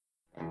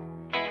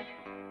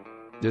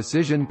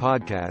Decision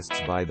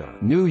podcasts by the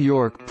New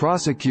York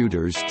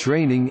Prosecutors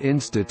Training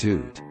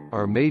Institute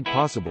are made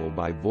possible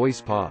by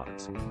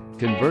VoicePods.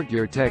 Convert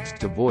your text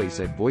to voice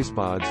at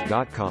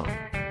voicepods.com.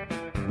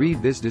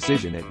 Read this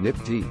decision at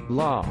NYPTI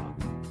Law.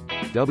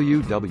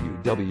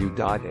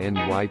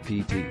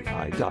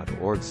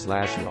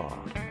 www.nypti.org/law.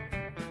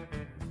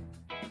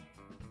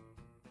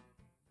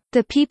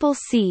 The People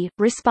C.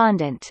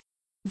 Respondent.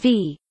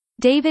 v.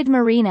 David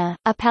Marina,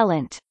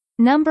 Appellant.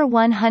 Number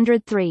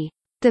 103.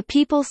 The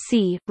People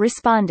C.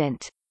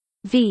 Respondent.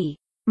 v.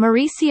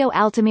 Mauricio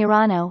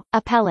Altamirano,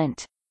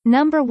 Appellant.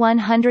 Number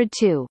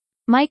 102.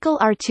 Michael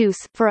Artus,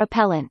 for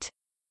Appellant.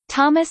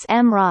 Thomas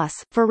M. Ross,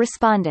 for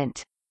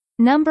Respondent.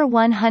 Number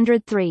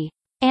 103.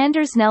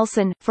 Anders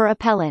Nelson, for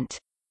Appellant.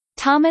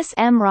 Thomas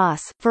M.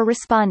 Ross, for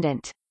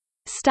Respondent.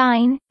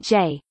 Stein,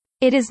 J.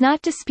 It is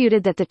not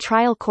disputed that the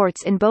trial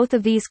courts in both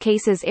of these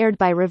cases erred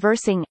by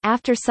reversing,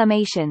 after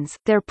summations,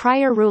 their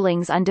prior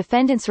rulings on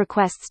defendants'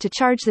 requests to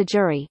charge the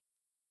jury.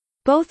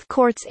 Both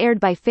courts erred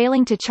by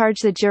failing to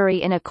charge the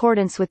jury in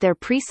accordance with their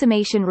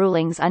pre-summation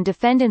rulings on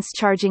defendants'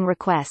 charging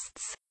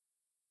requests.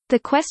 The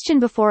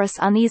question before us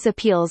on these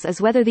appeals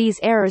is whether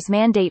these errors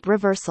mandate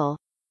reversal.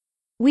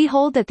 We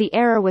hold that the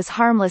error was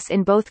harmless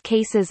in both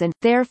cases and,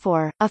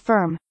 therefore,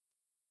 affirm.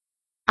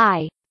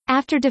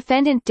 After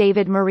defendant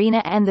David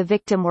Marina and the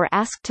victim were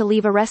asked to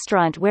leave a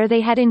restaurant where they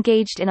had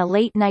engaged in a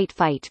late-night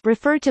fight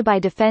referred to by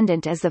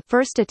defendant as the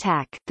first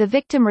attack, the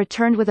victim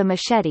returned with a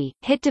machete,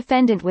 hit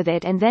defendant with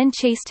it and then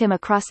chased him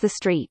across the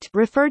street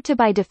referred to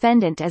by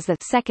defendant as the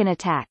second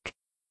attack.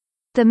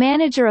 The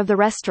manager of the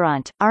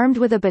restaurant, armed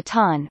with a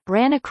baton,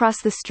 ran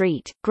across the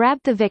street,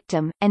 grabbed the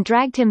victim, and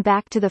dragged him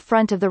back to the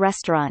front of the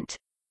restaurant.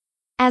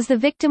 As the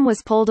victim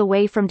was pulled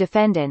away from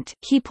defendant,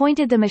 he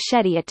pointed the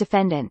machete at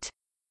defendant.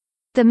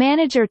 The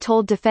manager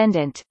told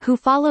defendant, who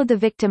followed the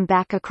victim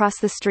back across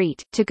the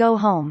street, to go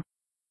home.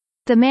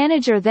 The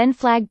manager then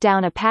flagged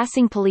down a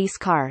passing police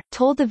car,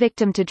 told the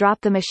victim to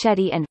drop the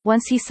machete and,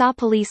 once he saw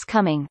police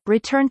coming,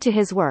 returned to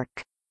his work.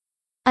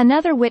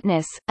 Another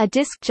witness, a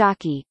disc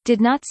jockey,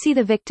 did not see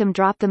the victim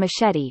drop the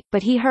machete,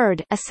 but he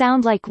heard a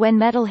sound like when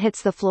metal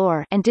hits the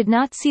floor and did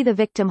not see the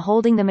victim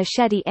holding the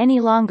machete any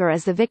longer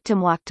as the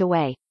victim walked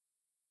away.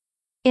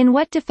 In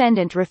what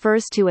defendant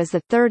refers to as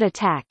the third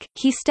attack,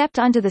 he stepped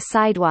onto the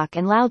sidewalk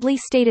and loudly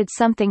stated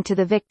something to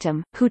the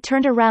victim, who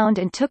turned around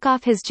and took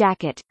off his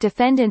jacket.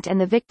 Defendant and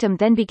the victim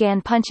then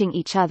began punching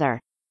each other.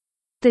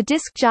 The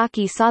disc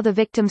jockey saw the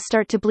victim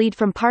start to bleed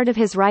from part of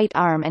his right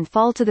arm and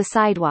fall to the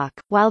sidewalk.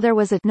 While there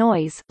was a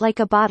noise,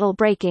 like a bottle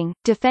breaking,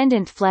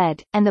 defendant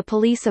fled, and the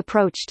police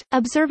approached,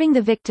 observing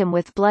the victim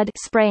with blood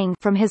spraying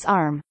from his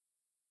arm.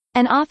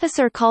 An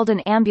officer called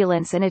an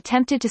ambulance and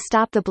attempted to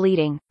stop the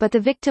bleeding, but the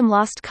victim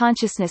lost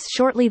consciousness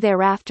shortly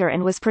thereafter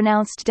and was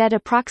pronounced dead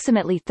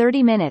approximately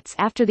 30 minutes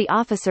after the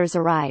officers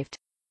arrived.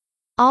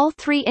 All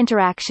three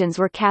interactions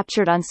were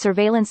captured on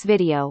surveillance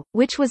video,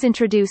 which was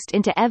introduced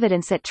into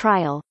evidence at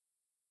trial.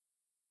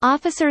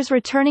 Officers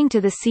returning to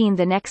the scene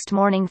the next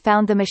morning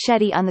found the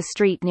machete on the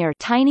street near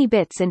tiny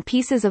bits and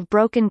pieces of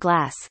broken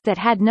glass that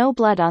had no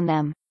blood on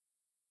them.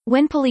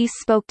 When police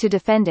spoke to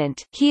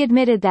defendant, he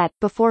admitted that,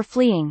 before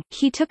fleeing,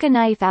 he took a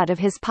knife out of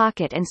his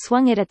pocket and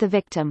swung it at the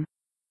victim.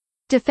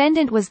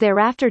 Defendant was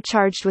thereafter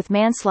charged with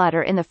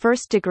manslaughter in the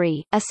first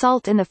degree,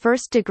 assault in the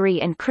first degree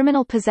and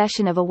criminal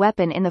possession of a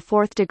weapon in the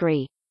fourth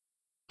degree.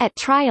 At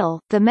trial,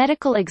 the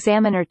medical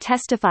examiner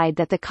testified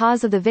that the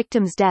cause of the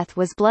victim's death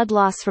was blood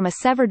loss from a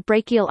severed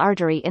brachial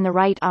artery in the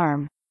right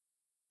arm.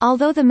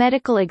 Although the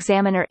medical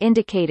examiner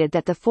indicated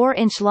that the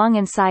 4-inch-long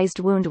incised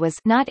wound was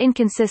not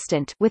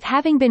inconsistent with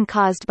having been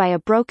caused by a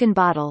broken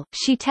bottle,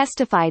 she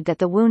testified that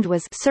the wound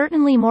was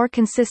certainly more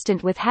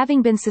consistent with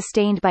having been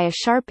sustained by a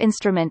sharp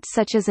instrument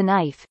such as a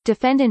knife.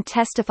 Defendant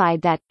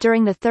testified that,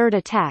 during the third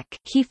attack,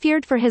 he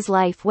feared for his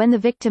life when the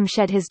victim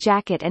shed his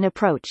jacket and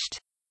approached.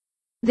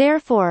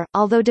 Therefore,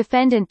 although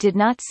defendant did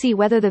not see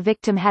whether the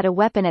victim had a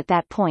weapon at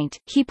that point,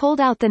 he pulled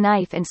out the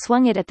knife and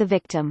swung it at the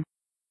victim.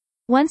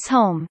 Once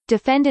home,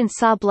 defendant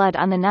saw blood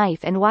on the knife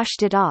and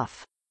washed it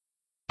off.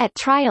 At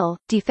trial,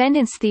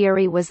 defendant's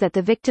theory was that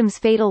the victim's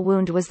fatal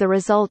wound was the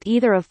result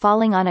either of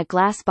falling on a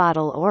glass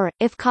bottle or,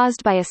 if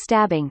caused by a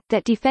stabbing,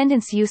 that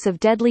defendant's use of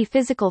deadly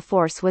physical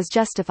force was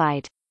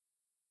justified.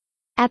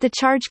 At the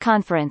charge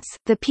conference,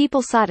 the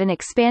people sought an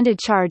expanded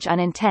charge on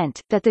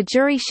intent, that the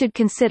jury should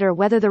consider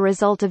whether the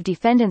result of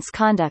defendant's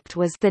conduct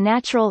was the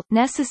natural,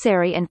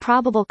 necessary and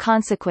probable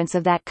consequence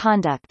of that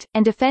conduct,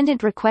 and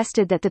defendant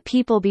requested that the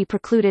people be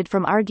precluded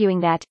from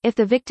arguing that, if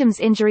the victim's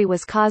injury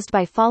was caused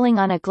by falling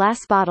on a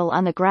glass bottle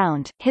on the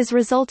ground, his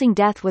resulting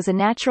death was a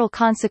natural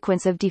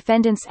consequence of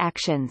defendant's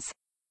actions.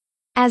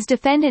 As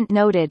defendant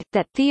noted,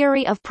 that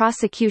theory of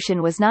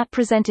prosecution was not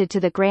presented to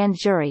the grand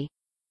jury.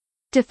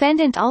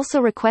 Defendant also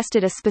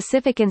requested a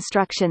specific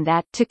instruction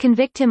that, to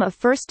convict him of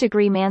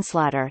first-degree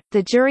manslaughter,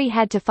 the jury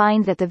had to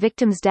find that the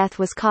victim's death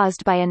was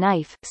caused by a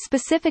knife,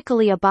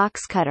 specifically a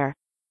box cutter.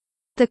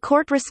 The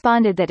court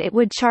responded that it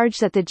would charge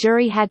that the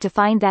jury had to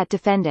find that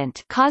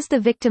defendant caused the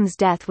victim's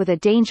death with a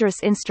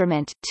dangerous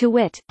instrument, to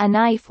wit, a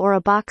knife or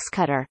a box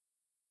cutter.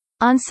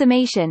 On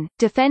summation,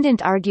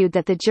 defendant argued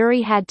that the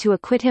jury had to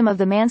acquit him of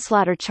the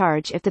manslaughter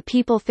charge if the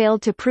people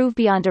failed to prove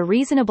beyond a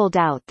reasonable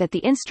doubt that the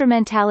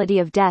instrumentality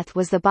of death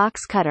was the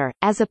box cutter,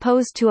 as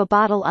opposed to a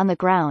bottle on the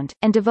ground,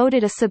 and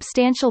devoted a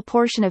substantial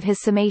portion of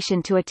his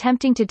summation to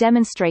attempting to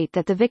demonstrate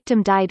that the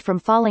victim died from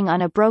falling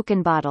on a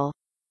broken bottle.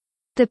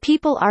 The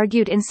people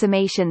argued in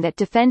summation that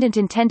defendant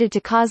intended to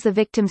cause the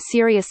victim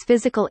serious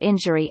physical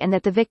injury and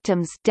that the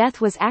victim's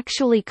death was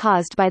actually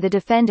caused by the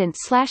defendant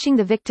slashing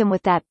the victim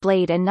with that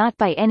blade and not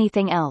by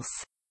anything else.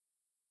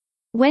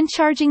 When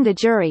charging the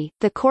jury,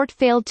 the court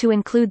failed to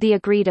include the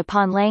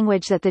agreed-upon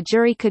language that the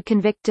jury could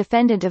convict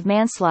defendant of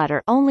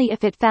manslaughter only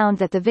if it found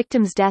that the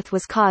victim's death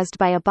was caused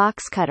by a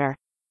box cutter.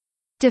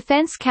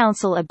 Defense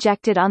counsel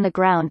objected on the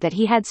ground that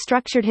he had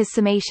structured his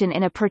summation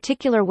in a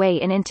particular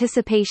way in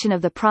anticipation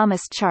of the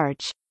promised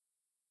charge.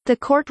 The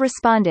court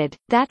responded,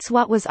 "That's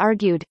what was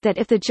argued, that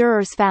if the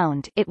jurors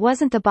found it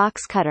wasn't the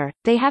box cutter,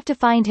 they have to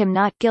find him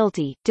not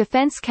guilty."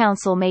 Defense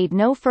counsel made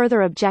no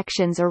further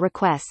objections or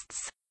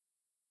requests.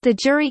 The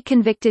jury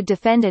convicted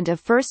defendant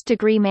of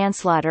first-degree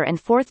manslaughter and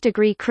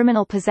fourth-degree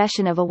criminal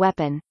possession of a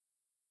weapon.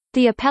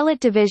 The appellate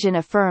division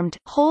affirmed,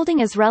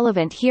 holding as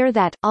relevant here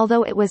that,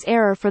 although it was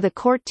error for the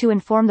court to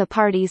inform the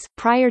parties,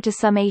 prior to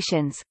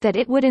summations, that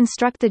it would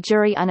instruct the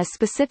jury on a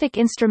specific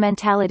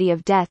instrumentality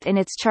of death in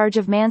its charge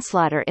of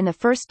manslaughter in the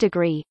first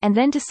degree, and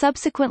then to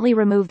subsequently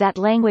remove that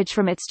language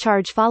from its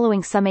charge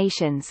following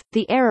summations,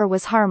 the error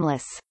was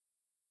harmless.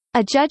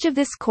 A judge of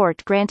this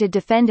court granted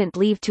defendant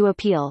leave to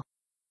appeal.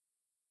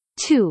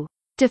 2.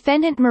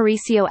 Defendant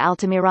Mauricio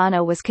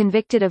Altamirano was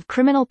convicted of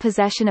criminal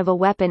possession of a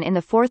weapon in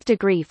the fourth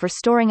degree for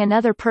storing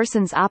another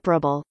person's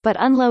operable, but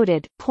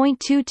unloaded,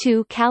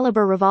 .22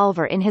 caliber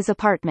revolver in his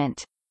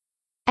apartment.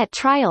 At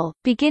trial,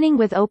 beginning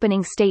with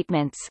opening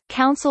statements,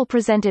 counsel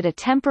presented a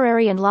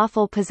temporary and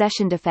lawful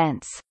possession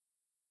defense.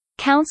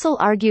 Counsel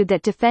argued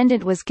that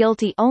defendant was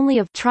guilty only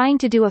of trying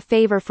to do a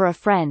favor for a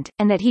friend,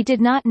 and that he did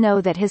not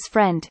know that his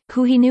friend,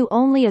 who he knew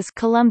only as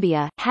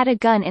Columbia, had a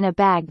gun in a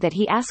bag that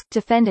he asked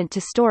defendant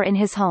to store in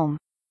his home.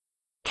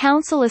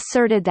 Counsel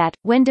asserted that,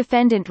 when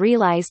defendant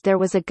realized there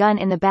was a gun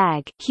in the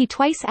bag, he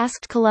twice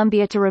asked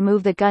Columbia to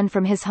remove the gun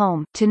from his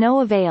home, to no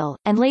avail,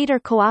 and later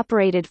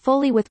cooperated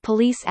fully with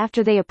police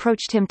after they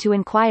approached him to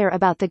inquire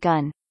about the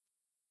gun.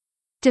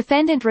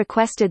 Defendant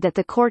requested that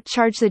the court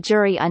charge the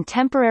jury on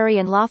temporary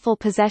and lawful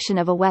possession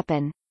of a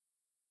weapon.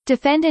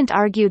 Defendant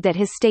argued that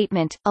his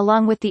statement,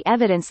 along with the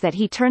evidence that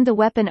he turned the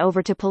weapon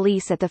over to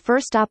police at the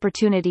first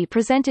opportunity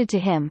presented to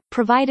him,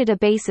 provided a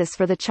basis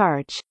for the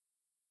charge.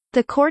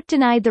 The court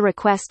denied the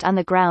request on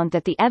the ground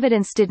that the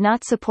evidence did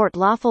not support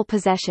lawful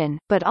possession,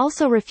 but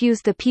also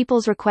refused the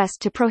people's request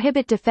to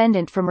prohibit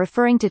defendant from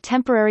referring to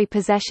temporary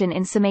possession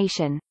in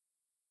summation.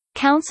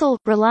 Counsel,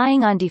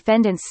 relying on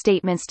defendant's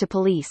statements to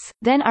police,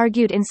 then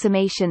argued in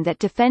summation that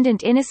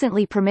defendant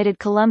innocently permitted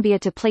Columbia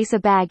to place a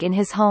bag in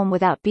his home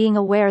without being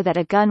aware that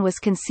a gun was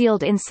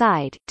concealed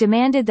inside,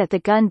 demanded that the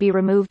gun be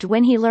removed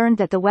when he learned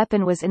that the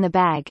weapon was in the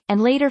bag, and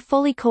later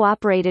fully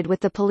cooperated with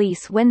the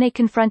police when they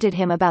confronted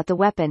him about the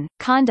weapon,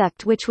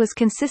 conduct which was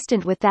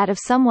consistent with that of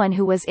someone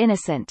who was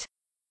innocent.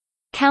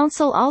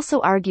 Counsel also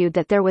argued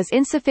that there was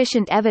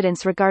insufficient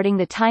evidence regarding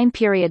the time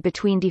period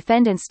between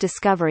defendant's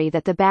discovery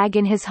that the bag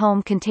in his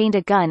home contained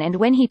a gun and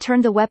when he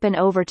turned the weapon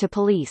over to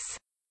police.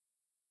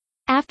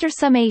 After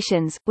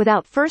summations,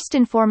 without first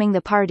informing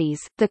the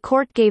parties, the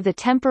court gave the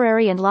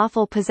temporary and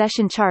lawful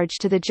possession charge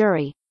to the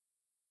jury.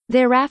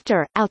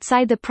 Thereafter,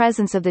 outside the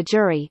presence of the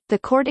jury, the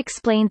court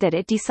explained that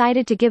it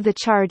decided to give the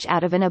charge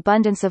out of an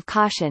abundance of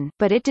caution,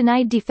 but it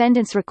denied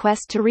defendant's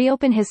request to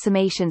reopen his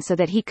summation so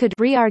that he could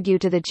re-argue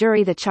to the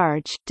jury the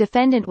charge.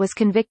 Defendant was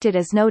convicted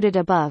as noted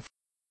above.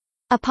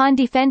 Upon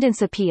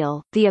defendant's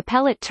appeal, the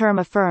appellate term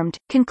affirmed,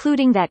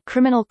 concluding that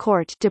criminal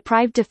court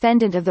deprived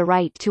defendant of the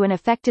right to an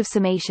effective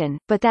summation,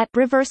 but that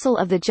reversal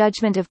of the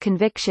judgment of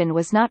conviction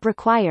was not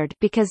required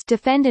because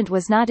defendant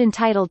was not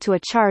entitled to a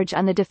charge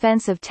on the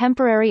defense of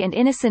temporary and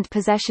innocent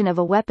possession of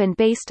a weapon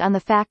based on the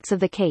facts of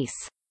the case.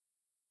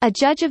 A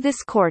judge of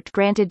this court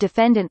granted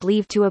defendant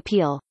leave to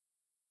appeal.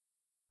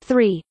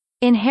 3.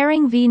 In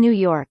Herring v. New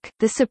York,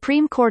 the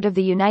Supreme Court of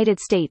the United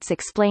States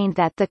explained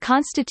that the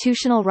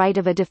constitutional right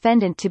of a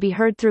defendant to be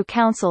heard through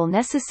counsel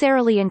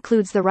necessarily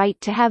includes the right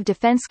to have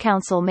defense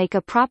counsel make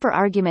a proper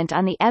argument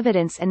on the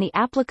evidence and the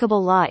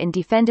applicable law in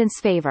defendant's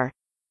favor.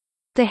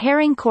 The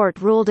Herring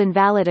Court ruled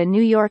invalid a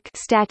New York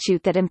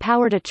statute that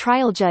empowered a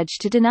trial judge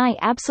to deny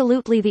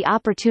absolutely the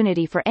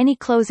opportunity for any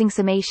closing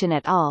summation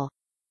at all.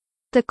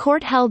 The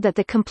court held that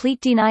the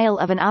complete denial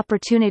of an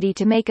opportunity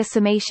to make a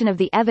summation of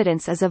the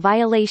evidence is a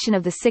violation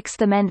of the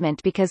Sixth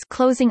Amendment because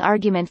closing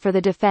argument for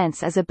the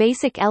defense is a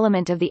basic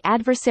element of the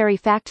adversary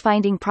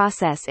fact-finding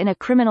process in a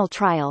criminal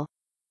trial.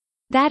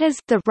 That is,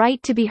 the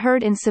right to be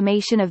heard in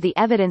summation of the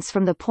evidence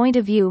from the point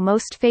of view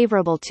most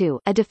favorable to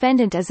a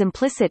defendant is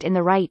implicit in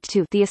the right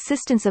to the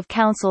assistance of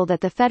counsel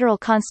that the federal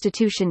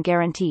Constitution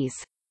guarantees.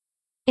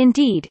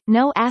 Indeed,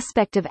 no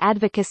aspect of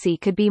advocacy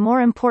could be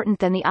more important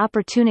than the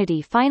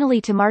opportunity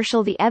finally to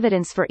marshal the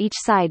evidence for each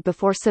side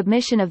before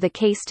submission of the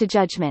case to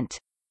judgment.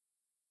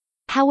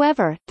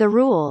 However, the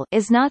rule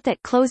is not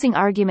that closing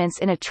arguments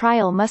in a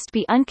trial must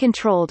be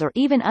uncontrolled or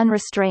even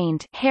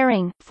unrestrained.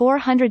 Herring,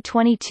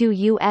 422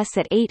 U.S.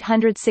 at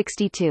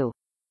 862.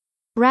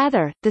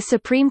 Rather, the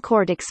Supreme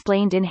Court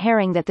explained in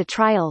Herring that the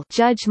trial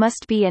judge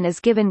must be and is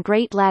given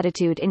great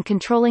latitude in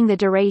controlling the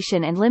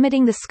duration and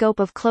limiting the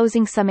scope of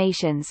closing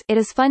summations. It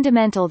is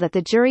fundamental that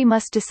the jury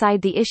must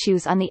decide the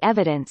issues on the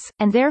evidence,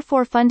 and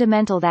therefore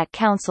fundamental that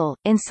counsel,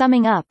 in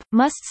summing up,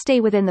 must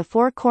stay within the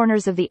four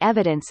corners of the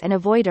evidence and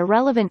avoid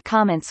irrelevant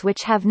comments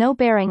which have no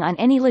bearing on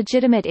any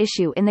legitimate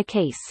issue in the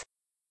case.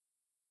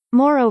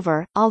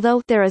 Moreover,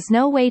 although there is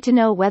no way to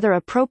know whether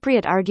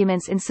appropriate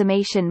arguments in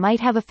summation might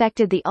have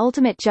affected the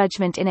ultimate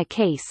judgment in a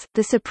case,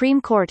 the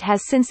Supreme Court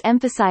has since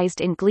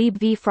emphasized in Glebe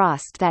v.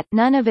 Frost that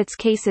none of its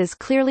cases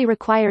clearly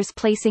requires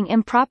placing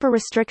improper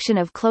restriction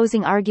of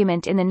closing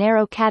argument in the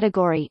narrow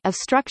category of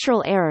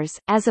structural errors,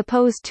 as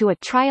opposed to a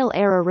trial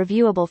error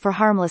reviewable for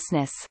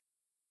harmlessness.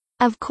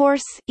 Of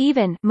course,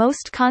 even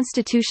most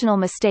constitutional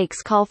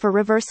mistakes call for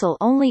reversal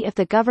only if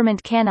the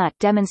government cannot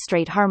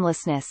demonstrate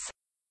harmlessness.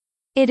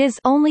 It is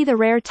only the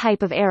rare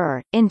type of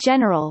error, in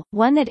general,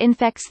 one that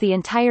infects the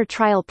entire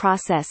trial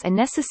process and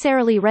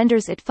necessarily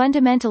renders it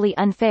fundamentally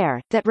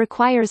unfair, that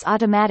requires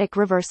automatic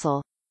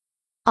reversal.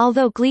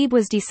 Although Glebe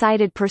was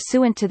decided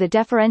pursuant to the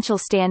deferential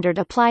standard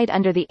applied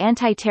under the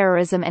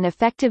Anti-Terrorism and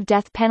Effective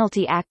Death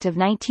Penalty Act of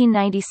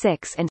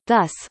 1996 and,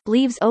 thus,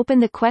 leaves open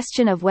the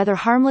question of whether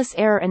harmless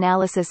error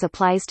analysis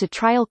applies to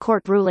trial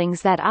court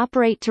rulings that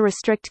operate to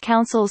restrict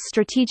counsel's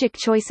strategic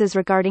choices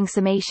regarding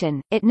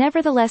summation, it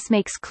nevertheless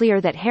makes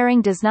clear that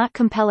Herring does not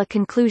compel a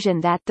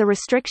conclusion that the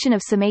restriction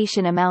of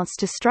summation amounts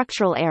to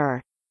structural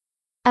error.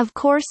 Of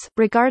course,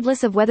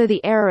 regardless of whether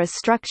the error is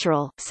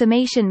structural,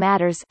 summation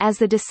matters, as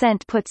the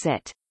dissent puts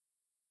it.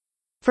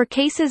 For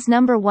cases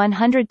number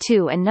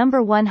 102 and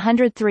number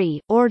 103,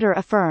 order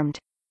affirmed.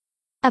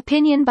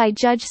 Opinion by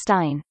Judge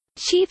Stein.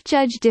 Chief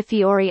Judge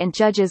DeFiore and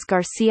Judges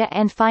Garcia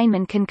and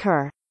Feynman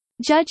concur.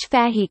 Judge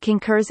Fahey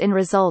concurs in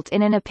result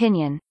in an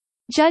opinion.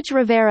 Judge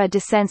Rivera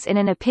dissents in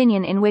an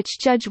opinion in which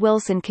Judge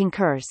Wilson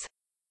concurs.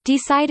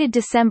 Decided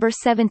December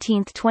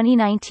 17,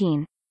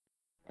 2019.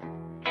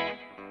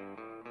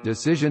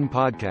 Decision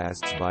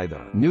podcasts by the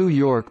New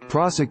York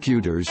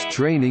Prosecutors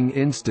Training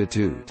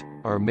Institute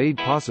are made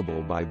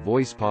possible by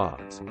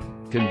VoicePods.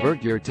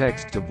 Convert your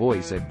text to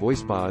voice at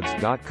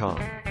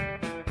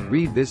voicepods.com.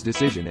 Read this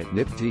decision at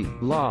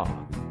NYPT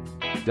Law.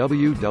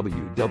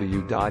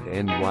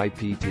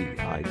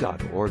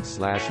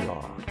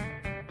 www.nypti.org/law